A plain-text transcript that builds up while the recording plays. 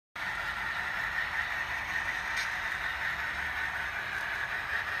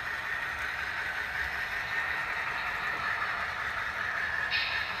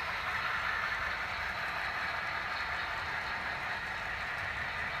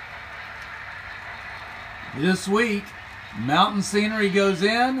This week, mountain scenery goes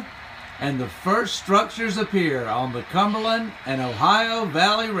in and the first structures appear on the Cumberland and Ohio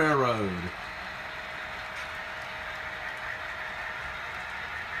Valley Railroad.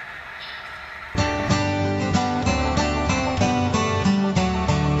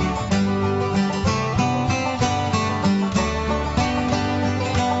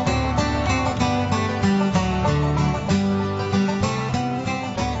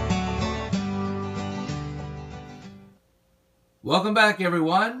 Welcome back,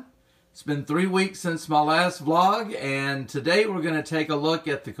 everyone. It's been 3 weeks since my last vlog, and today we're going to take a look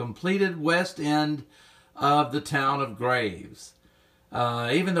at the completed west end of the town of Graves.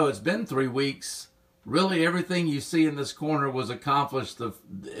 Even though it's been 3 weeks, really everything you see in this corner was accomplished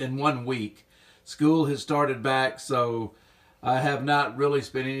in 1 week. School has started back, so I have not really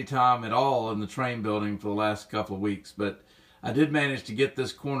spent any time at all in the train building for the last couple of weeks, but I did manage to get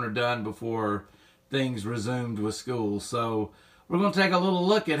this corner done before things resumed with school. So we're going to take a little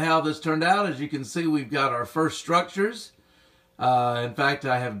look at how this turned out. As you can see, we've got our first structures. In fact,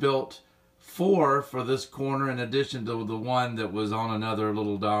 I have built 4 for this corner in addition to the one that was on another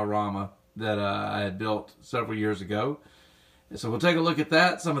little diorama that I had built several years ago. So we'll take a look at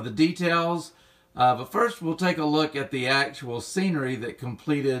that, some of the details. But first, we'll take a look at the actual scenery that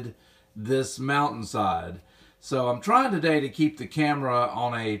completed this mountainside. So I'm trying today to keep the camera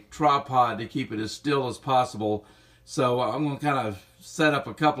on a tripod to keep it as still as possible. So I'm going to kind of set up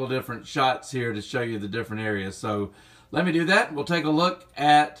a couple of different shots here to show you the different areas. So let me do that. We'll take a look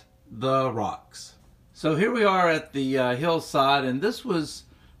at the rocks. So here we are at the hillside, and this was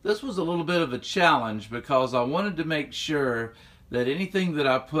a little bit of a challenge because I wanted to make sure that anything that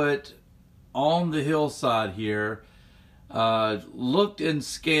I put on the hillside here looked in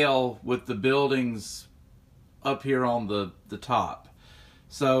scale with the buildings up here on the top.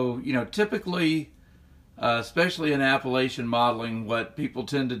 So, you know, typically, especially in Appalachian modeling, what people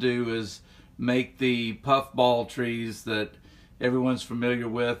tend to do is make the puffball trees that everyone's familiar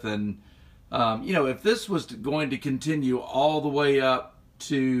with. And, you know, if this was going to continue all the way up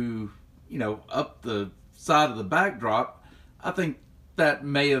to, you know, up the side of the backdrop, I think that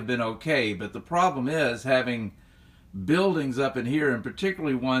may have been okay. But the problem is having buildings up in here, and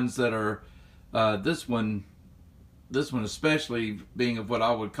particularly ones that are, this one especially being of what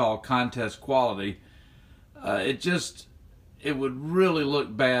I would call contest quality, it would really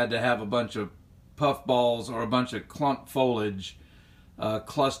look bad to have a bunch of puffballs or a bunch of clump foliage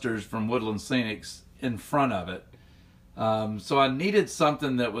clusters from Woodland Scenics in front of it. So I needed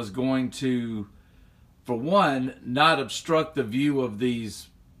something that was going to, for one, not obstruct the view of these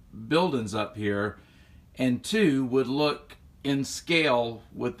buildings up here, and 2, would look in scale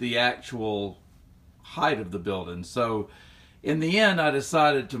with the actual height of the building. So in the end, I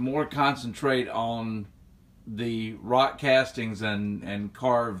decided to more concentrate on the rock castings and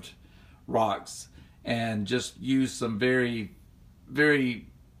carved rocks, and just use some very, very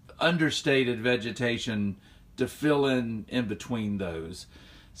understated vegetation to fill in between those.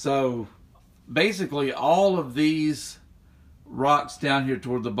 So basically all of these rocks down here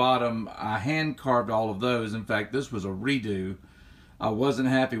toward the bottom, I hand carved all of those. In fact, this was a redo. I wasn't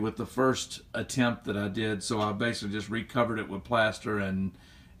happy with the first attempt that I did, so I basically just recovered it with plaster and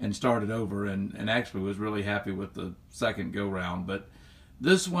started over, and actually was really happy with the second go round. But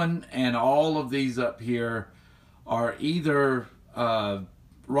this one and all of these up here are either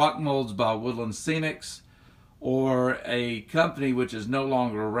rock molds by Woodland Scenics, or a company which is no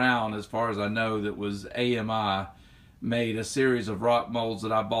longer around as far as I know, that was AMI, made a series of rock molds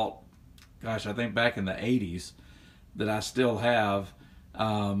that I bought, gosh, I think back in the 80s, that I still have,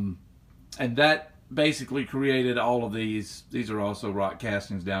 and that basically created all of these. These are also rock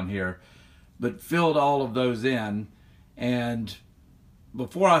castings down here, but filled all of those in. And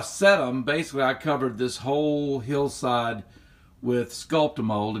before I set them, basically I covered this whole hillside with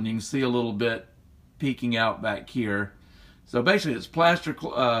Sculptamold, and you can see a little bit peeking out back here. So basically it's plaster,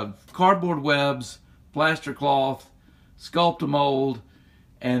 cardboard webs, plaster cloth, Sculptamold,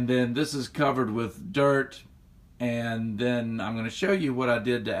 and then this is covered with dirt. And then I'm going to show you what I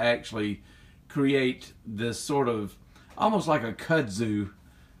did to actually create this sort of, almost like a kudzu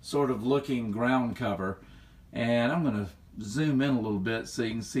sort of looking ground cover. And I'm going to zoom in a little bit so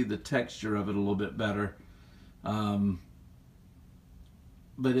you can see the texture of it a little bit better. But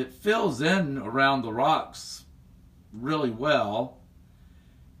it fills in around the rocks really well.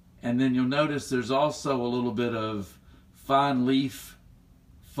 And then you'll notice there's also a little bit of fine leaf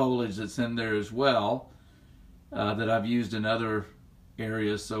foliage that's in there as well. That I've used in other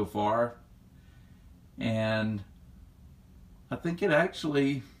areas so far, and I think it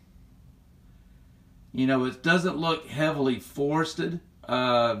actually You know, it doesn't look heavily forested,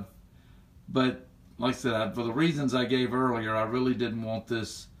 but like I said, for the reasons I gave earlier, I really didn't want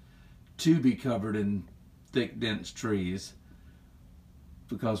this to be covered in thick, dense trees,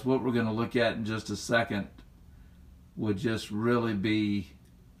 because what we're going to look at in just a second would just really be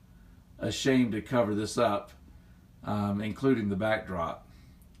a shame to cover this up, including the backdrop.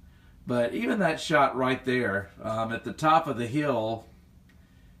 But even that shot right there, at the top of the hill,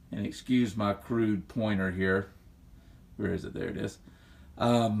 and excuse my crude pointer here, where is it? There it is.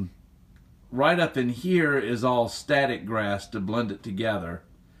 Right up in here is all static grass to blend it together.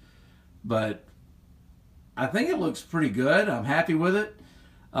 But I think it looks pretty good. I'm happy with it.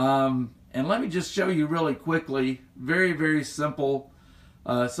 And let me just show you really quickly, very, very simple.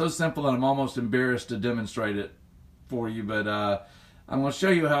 So simple that I'm almost embarrassed to demonstrate it for you, but I'm going to show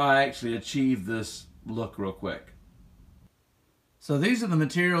you how I actually achieved this look real quick. So these are the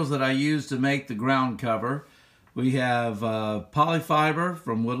materials that I used to make the ground cover. We have polyfiber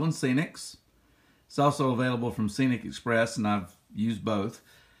from Woodland Scenics. It's also available from Scenic Express, and I've used both.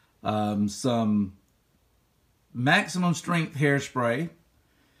 Some maximum strength hairspray,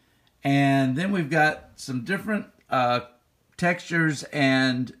 and then we've got some different textures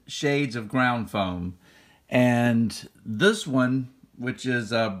and shades of ground foam. And this one, which is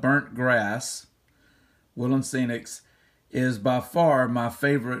burnt grass, Woodland Scenics, is by far my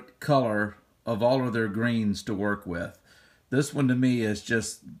favorite color of all of their greens to work with. This one to me is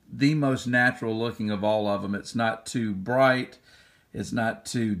just the most natural looking of all of them. It's not too bright, it's not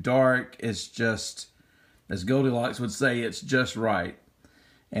too dark, it's just, as Goldilocks would say, it's just right.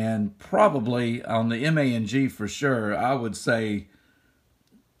 And probably on the MANG for sure, I would say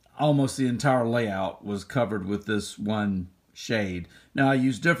almost the entire layout was covered with this one shade. Now I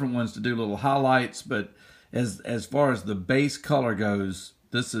use different ones to do little highlights, but as far as the base color goes,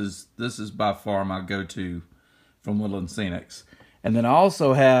 this is by far my go-to from Woodland Scenics. And then I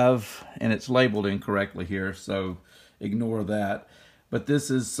also have, and it's labeled incorrectly here, so ignore that, but this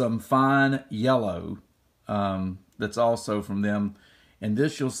is some fine yellow that's also from them. And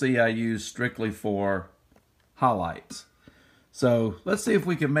this you'll see I use strictly for highlights. So let's see if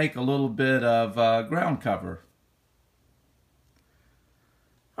we can make a little bit of ground cover.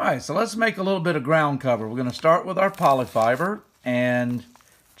 All right, so let's make a little bit of ground cover. We're going to start with our polyfiber and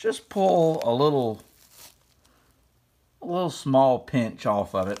just pull a little small pinch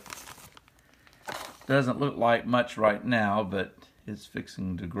off of it. Doesn't look like much right now, but it's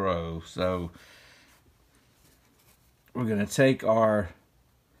fixing to grow. So we're going to take our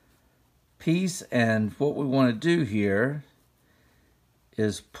piece, and what we want to do here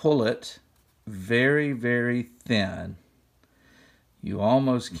is pull it very, very thin. You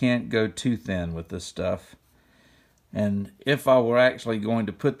almost can't go too thin with this stuff. And if I were actually going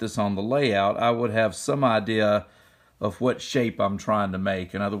to put this on the layout, I would have some idea of what shape I'm trying to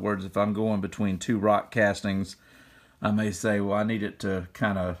make. In other words, if I'm going between two rock castings, I may say, well, I need it to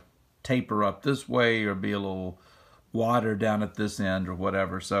kind of taper up this way or be a little wider down at this end or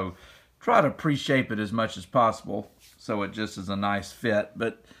whatever. So try to pre-shape it as much as possible so it just is a nice fit.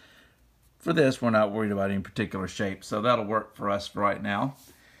 But for this, we're not worried about any particular shape, so that'll work for us right now.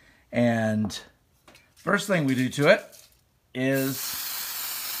 And first thing we do to it is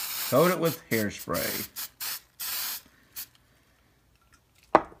coat it with hairspray.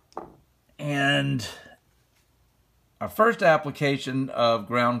 And our first application of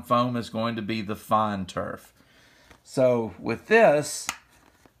ground foam is going to be the fine turf. So with this,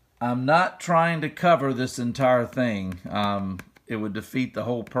 I'm not trying to cover this entire thing. It would defeat the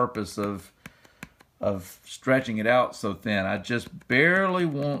whole purpose of stretching it out so thin. I just barely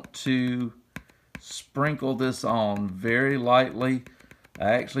want to sprinkle this on very lightly.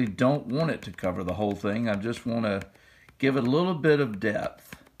 I actually don't want it to cover the whole thing. I just want to give it a little bit of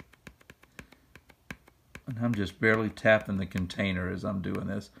depth. And I'm just barely tapping the container as I'm doing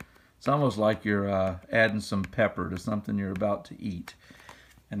this. It's almost like you're adding some pepper to something you're about to eat.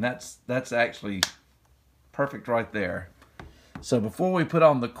 And that's actually perfect right there. So before we put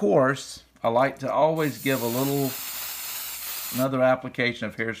on the course, I like to always give another application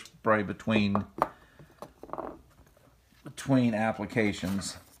of hairspray between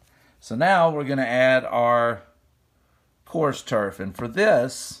applications. So now we're going to add our coarse turf. And for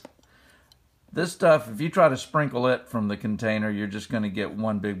this stuff, if you try to sprinkle it from the container, you're just going to get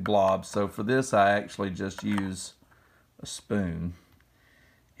one big blob. So for this, I actually just use a spoon.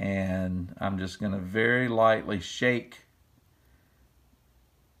 And I'm just going to very lightly shake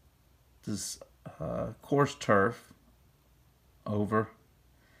this coarse turf over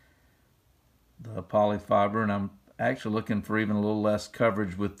the polyfiber, and I'm actually looking for even a little less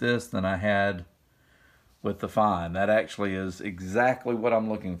coverage with this than I had with the fine. That actually is exactly what I'm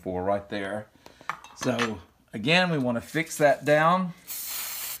looking for right there. So again, we want to fix that down.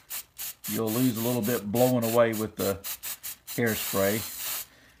 You'll lose a little bit blowing away with the hairspray,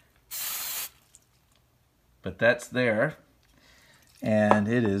 but that's there, and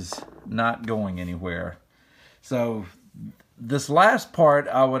it is not going anywhere. So this last part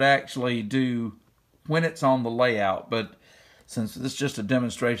I would actually do when it's on the layout, but since this is just a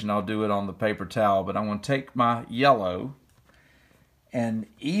demonstration, I'll do it on the paper towel. But I'm going to take my yellow, and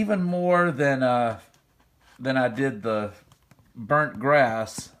even more than I did the burnt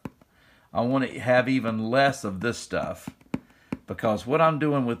grass, I want to have even less of this stuff, because what I'm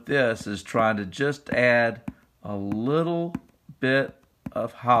doing with this is trying to just add a little bit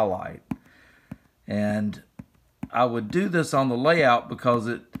of highlight. And I would do this on the layout because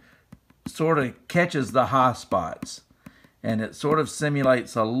it sort of catches the high spots, and it sort of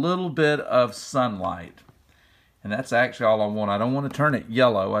simulates a little bit of sunlight. And that's actually all I want. I don't want to turn it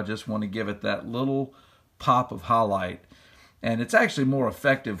yellow. I just want to give it that little pop of highlight. And it's actually more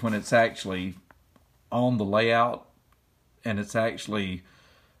effective when it's actually on the layout and it's actually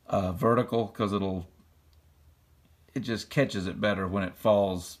vertical, because it just catches it better when it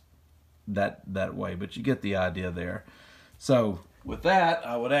falls that way. But you get the idea there. So with that,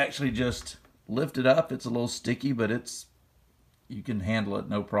 I would actually just lift it up. It's a little sticky, but you can handle it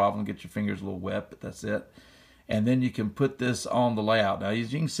no problem. Get your fingers a little wet, but that's it. And then you can put this on the layout. Now,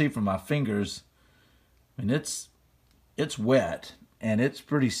 as you can see from my fingers, I mean, it's wet and it's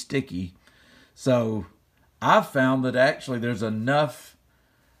pretty sticky. So I've found that actually there's enough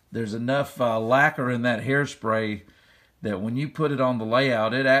lacquer in that hairspray that when you put it on the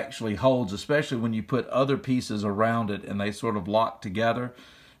layout, it actually holds, especially when you put other pieces around it and they sort of lock together.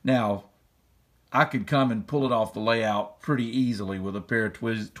 Now, I could come and pull it off the layout pretty easily with a pair of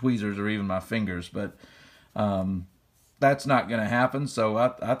tweezers or even my fingers, but that's not going to happen. So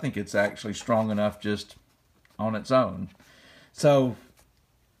I think it's actually strong enough just on its own. So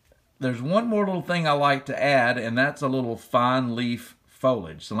there's one more little thing I like to add, and that's a little fine leaf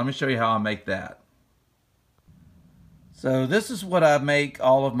foliage. So let me show you how I make that. So this is what I make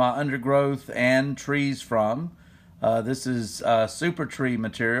all of my undergrowth and trees from. This is super tree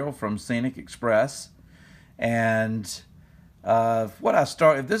material from Scenic Express. And what I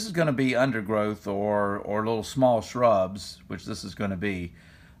start, if this is going to be undergrowth or little small shrubs, which this is going to be,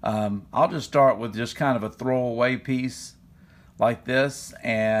 I'll just start with just kind of a throwaway piece like this,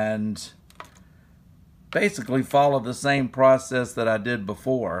 and basically follow the same process that I did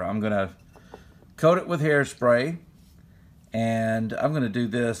before. I'm going to coat it with hairspray, and I'm going to do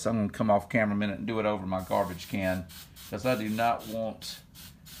this. I'm going to come off camera a minute and do it over my garbage can, because I do not want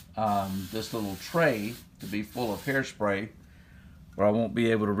this little tray to be full of hairspray where I won't be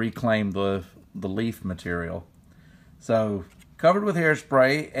able to reclaim the leaf material. So covered with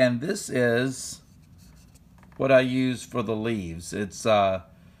hairspray, and this is what I use for the leaves. It's by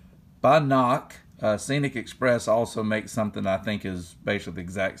Nock. Scenic Express also makes something I think is basically the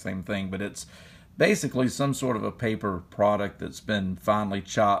exact same thing, but it's basically some sort of a paper product that's been finely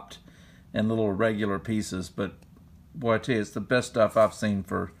chopped in little regular pieces. But boy, I tell you, it's the best stuff I've seen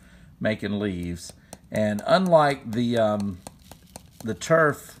for making leaves. And unlike the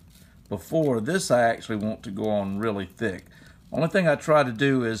turf before, this I actually want to go on really thick. Only thing I try to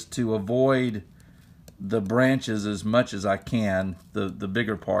do is to avoid the branches as much as I can, the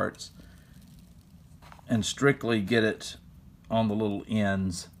bigger parts, and strictly get it on the little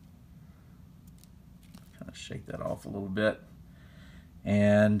ends. Kind of shake that off a little bit.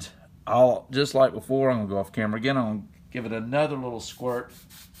 And I'll, just like before, I'm going to go off camera again. I'm going to give it another little squirt.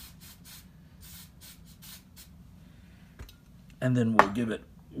 And then we'll give it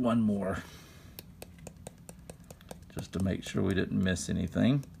one more, just to make sure we didn't miss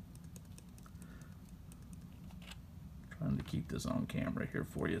anything. Trying to keep this on camera here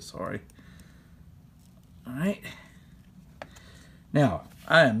for you, sorry. All right. Now,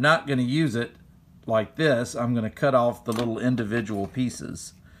 I am not going to use it like this. I'm going to cut off the little individual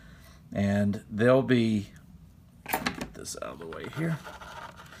pieces, and they'll be, let me get this out of the way here.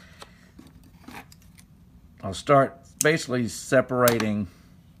 I'll start basically separating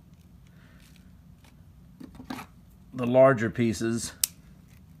the larger pieces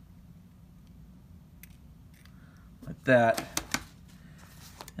like that,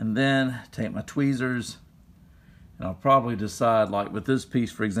 and then take my tweezers, and I'll probably decide, like with this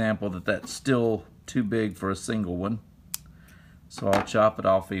piece for example, that that's still too big for a single one, so I'll chop it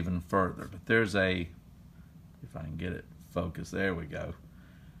off even further. But there's a, if I can get it focused, there we go.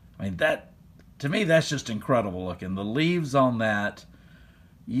 I mean, that, to me, that's just incredible looking. The leaves on that,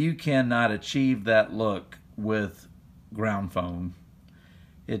 you cannot achieve that look with ground foam.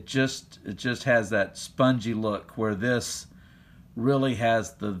 It just has that spongy look, where this really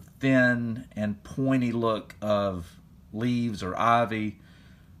has the thin and pointy look of leaves or ivy.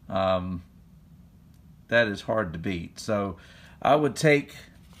 That is hard to beat. So I would take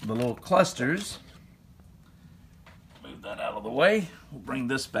the little clusters, move that out of the way, we'll bring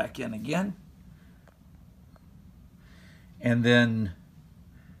this back in again, and then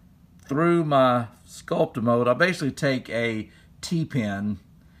through my Sculptamold, I basically take a T-pin,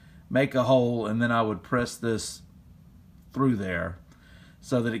 make a hole, and then I would press this through there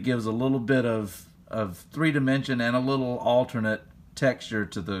so that it gives a little bit of 3-dimension and a little alternate texture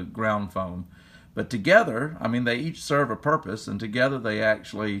to the ground foam. But together, I mean, they each serve a purpose, and together they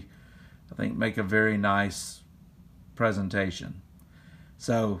actually, I think, make a very nice presentation.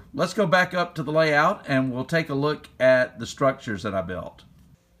 So let's go back up to the layout and we'll take a look at the structures that I built.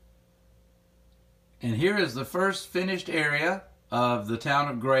 And here is the first finished area of the town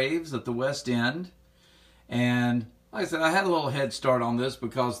of Graves at the West End. And like I said, I had a little head start on this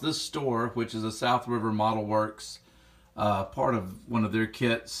because this store, which is a South River Model Works, part of one of their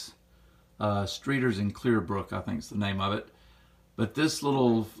kits, Streeters in Clearbrook, I think is the name of it. But this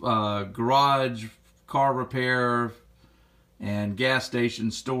little garage, car repair, and gas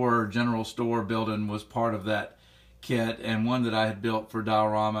station store, general store building was part of that kit, and one that I had built for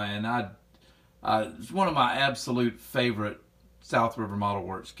Diorama, and it's one of my absolute favorite South River Model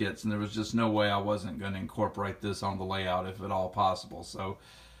Works kits, and there was just no way I wasn't going to incorporate this on the layout if at all possible. So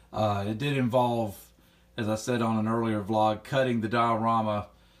it did involve, as I said on an earlier vlog, cutting the diorama.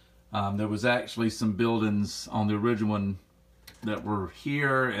 There was actually some buildings on the original one that were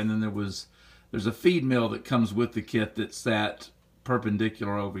here, and then there's a feed mill that comes with the kit that sat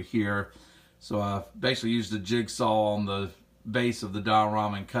perpendicular over here. So I basically used a jigsaw on the base of the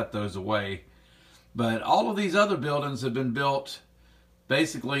diorama and cut those away. But all of these other buildings have been built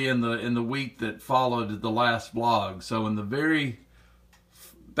basically in the week that followed the last vlog. So in the very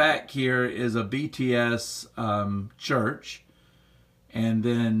back here is a BTS church, and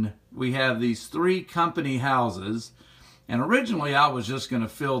then we have these 3 company houses. And originally I was just going to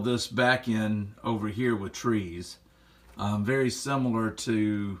fill this back in over here with trees, very similar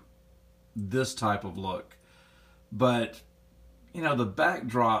to this type of look. But you know, the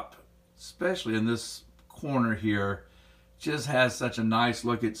backdrop, especially in this corner here, just has such a nice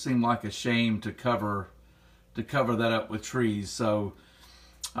look. It seemed like a shame to cover that up with trees. So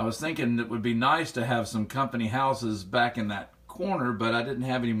I was thinking it would be nice to have some company houses back in that corner, but I didn't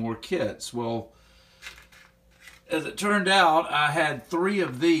have any more kits. Well, as it turned out, I had 3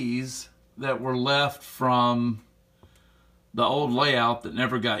 of these that were left from the old layout that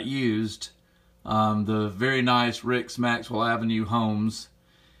never got used. The very nice Rick's Maxwell Avenue homes.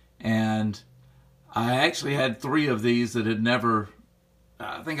 And I actually had 3 of these that had never,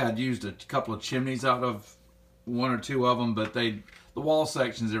 I think I'd used a couple of chimneys out of 1 or 2 of them, but the wall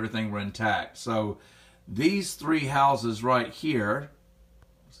sections, everything were intact. So these 3 houses right here,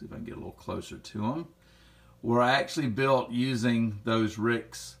 let's see if I can get a little closer to them, were actually built using those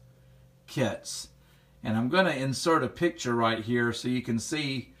Rick's kits. And I'm going to insert a picture right here so you can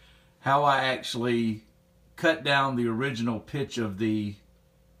see how I actually cut down the original pitch of the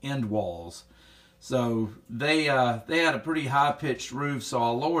end walls. So they had a pretty high pitched roof, so I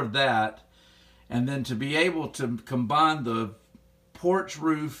lowered that, and then to be able to combine the porch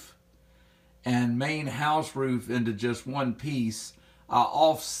roof and main house roof into just one piece, I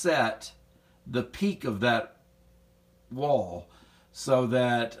offset the peak of that wall so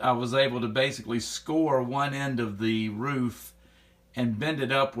that I was able to basically score one end of the roof and bend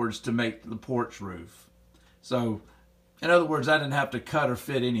it upwards to make the porch roof. So in other words, I didn't have to cut or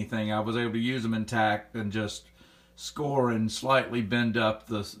fit anything. I was able to use them intact and just score and slightly bend up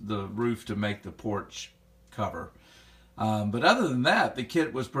the roof to make the porch cover. But other than that, the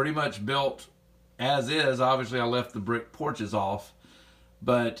kit was pretty much built as is. Obviously, I left the brick porches off,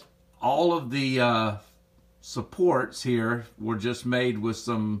 but all of the supports here were just made with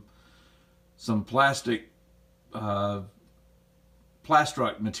some plastic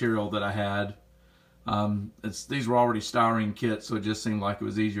Plastruct material that I had. These were already styrene kits, so it just seemed like it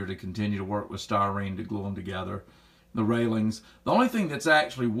was easier to continue to work with styrene to glue them together. The railings. The only thing that's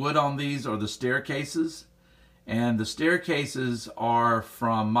actually wood on these are the staircases, and the staircases are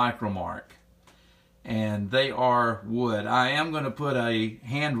from Micromark, and they are wood. I am going to put a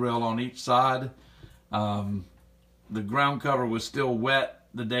handrail on each side. The ground cover was still wet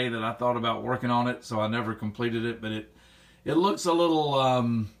the day that I thought about working on it, so I never completed it, but it looks a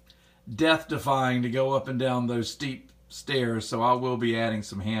little death-defying to go up and down those steep stairs, so I will be adding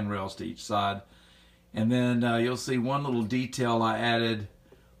some handrails to each side. And then you'll see one little detail I added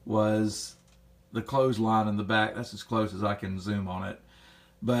was the clothesline in the back. That's as close as I can zoom on it.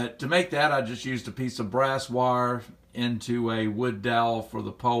 But to make that, I just used a piece of brass wire into a wood dowel for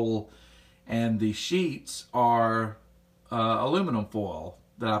the pole, and the sheets are aluminum foil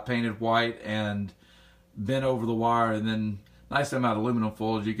that I painted white and bent over the wire. And then nice thing about aluminum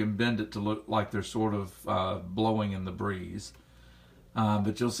foil is you can bend it to look like they're sort of blowing in the breeze.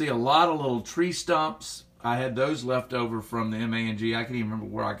 But you'll see a lot of little tree stumps. I had those left over from the MANG. I can't even remember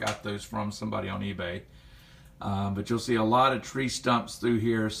where I got those from, somebody on eBay. But you'll see a lot of tree stumps through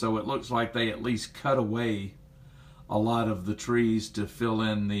here, so it looks like they at least cut away a lot of the trees to fill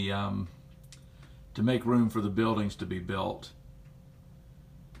in the, to make room for the buildings to be built.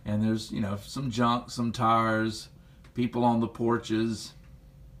 And there's, you know, some junk, some tires, people on the porches.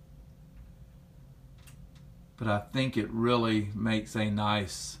 But I think it really makes a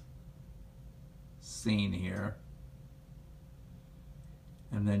nice scene here.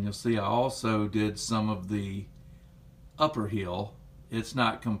 And then you'll see I also did some of the upper hill. It's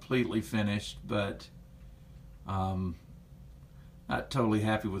not completely finished, but not totally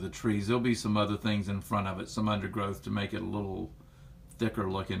happy with the trees. There'll be some other things in front of it, some undergrowth to make it a little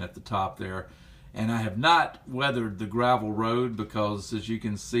thicker looking at the top there. And I have not weathered the gravel road because, as you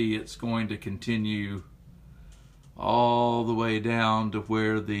can see, it's going to continue all the way down to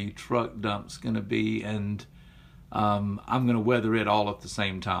where the truck dump's going to be, and I'm going to weather it all at the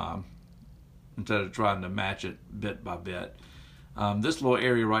same time instead of trying to match it bit by bit. This little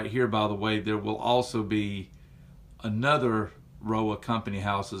area right here, by the way, there will also be another row of company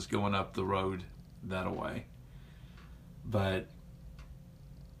houses going up the road that way. But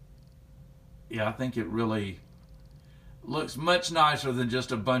yeah, I think it really looks much nicer than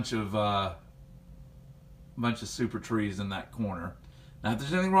just a bunch of super trees in that corner. Now, if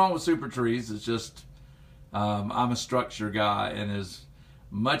there's anything wrong with super trees, it's just I'm a structure guy, and as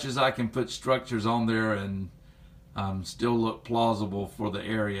much as I can put structures on there and still look plausible for the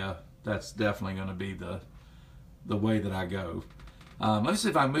area, that's definitely going to be the way that I go. Let me see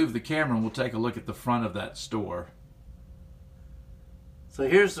if I move the camera and we'll take a look at the front of that store. So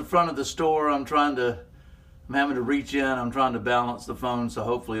here's the front of the store. I'm having to reach in. I'm trying to balance the phone, so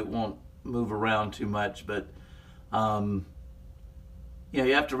hopefully it won't move around too much. But you know,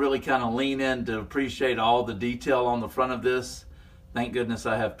 you have to really kind of lean in to appreciate all the detail on the front of this. Thank goodness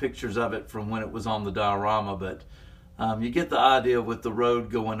I have pictures of it from when it was on the diorama, but you get the idea with the road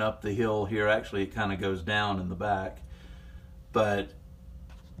going up the hill here. Actually, it kind of goes down in the back, but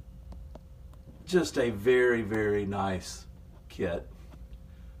just a very, very nice kit.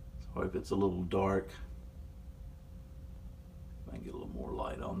 Sorry if it's a little dark. If I can get a little more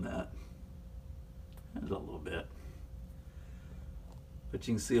light on that. There's a little bit. But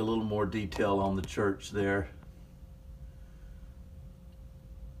you can see a little more detail on the church there.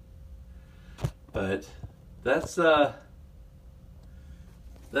 But that's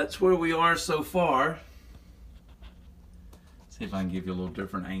where we are so far. See if I can give you a little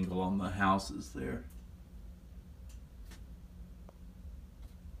different angle on the houses there.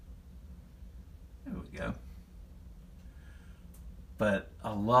 There we go. But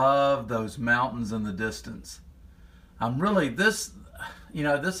I love those mountains in the distance. I'm really,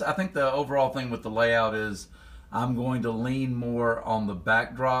 I think the overall thing with the layout is I'm going to lean more on the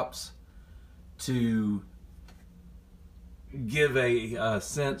backdrops to give a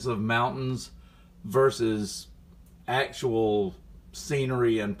sense of mountains versus actual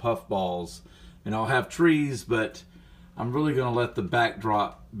scenery and puffballs. And I'll have trees, but I'm really going to let the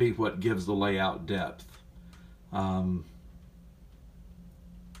backdrop be what gives the layout depth. And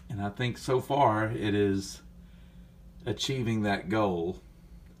I think so far it is achieving that goal.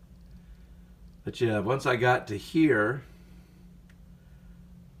 But yeah, once I got to here,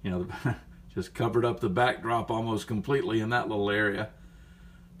 just covered up the backdrop almost completely in that little area.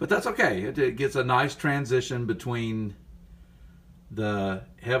 But that's okay. It gets a nice transition between the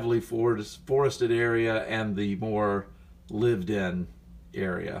heavily forested area and the more lived-in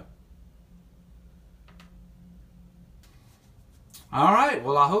area. All right.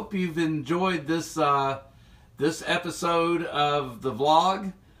 Well, I hope you've enjoyed this this episode of the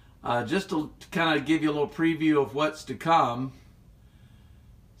vlog. Just to kind of give you a little preview of what's to come.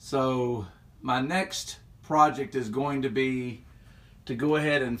 So my next project is going to be to go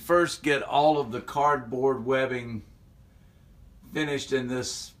ahead and first get all of the cardboard webbing finished in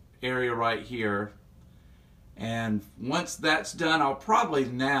this area right here. And once that's done, I'll probably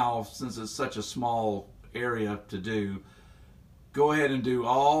now, since it's such a small area to do, go ahead and do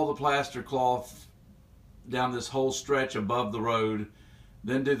all the plaster cloth down this whole stretch above the road,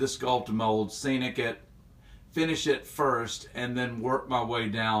 then do the Sculptamold, scenic it, finish it first, and then work my way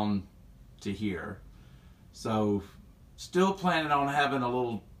down to here. So still planning on having a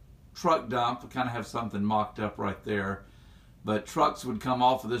little truck dump. I kind of have something mocked up right there, but trucks would come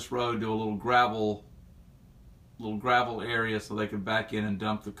off of this road to a little gravel area so they could back in and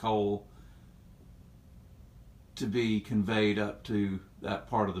dump the coal to be conveyed up to that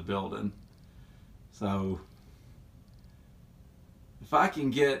part of the building. So if I can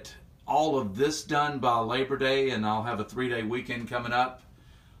get all of this done by Labor Day, and I'll have a 3-day weekend coming up,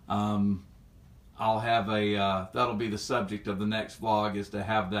 I'll have a that'll be the subject of the next vlog, is to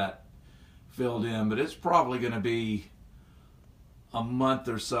have that filled in. But it's probably going to be a month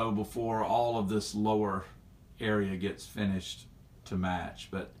or so before all of this lower area gets finished to match.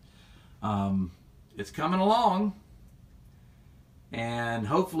 But it's coming along, and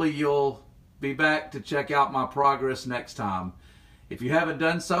hopefully you'll be back to check out my progress next time. If you haven't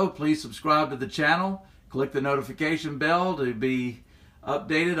done so, please subscribe to the channel. Click the notification bell to be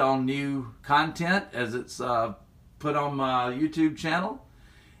updated on new content as it's put on my YouTube channel.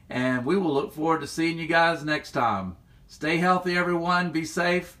 And we will look forward to seeing you guys next time. Stay healthy, everyone. Be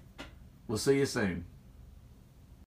safe. We'll see you soon.